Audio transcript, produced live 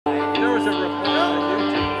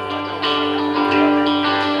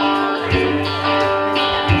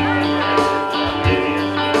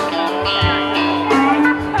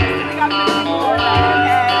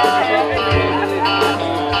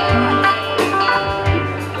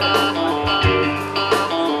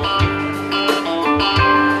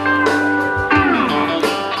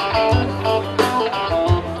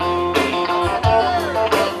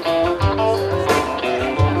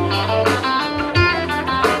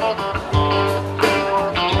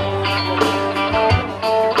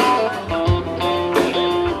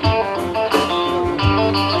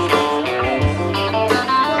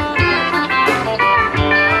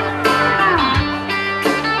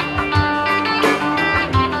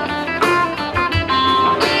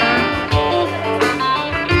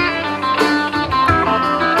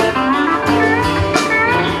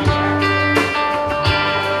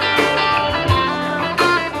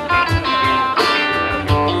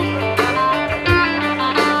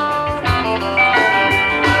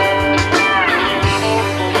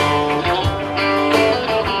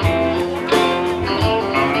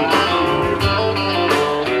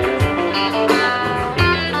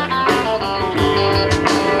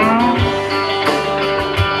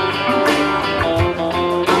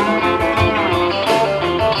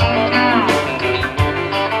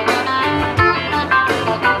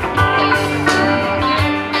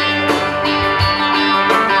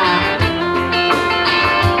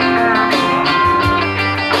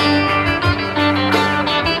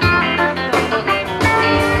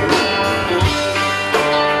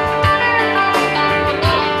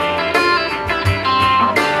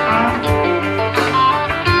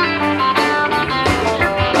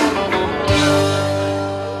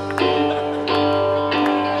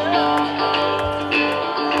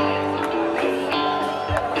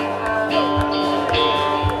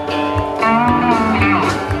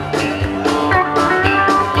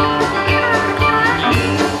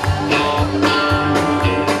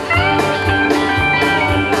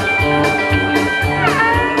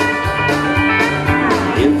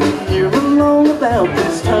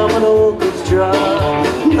old goes dry.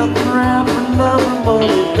 Nothing around for love or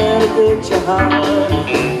money, better get you high.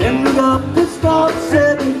 Ended up pissed off,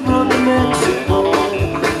 setting from New Mexico.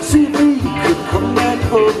 See if he could come back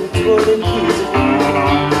home and put in peace.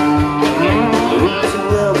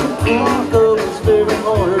 Well, the poor girl is very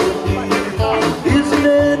hard to leave. Isn't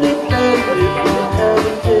any better if you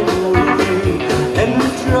haven't taken a leave? And we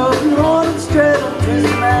drove on and straight on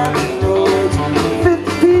prison mountain roads. 50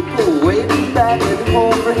 people waiting back at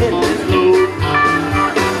home for Henry's Road.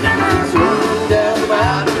 He's running down the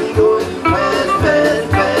mountain, going fast, fast,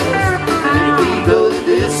 fast. And if he goes,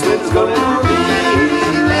 this one's gonna be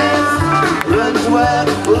last. Runs wild,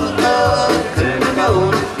 full of turning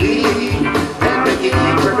on the lead. And Ricky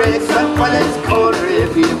breaks up while it's corner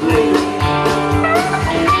if you please.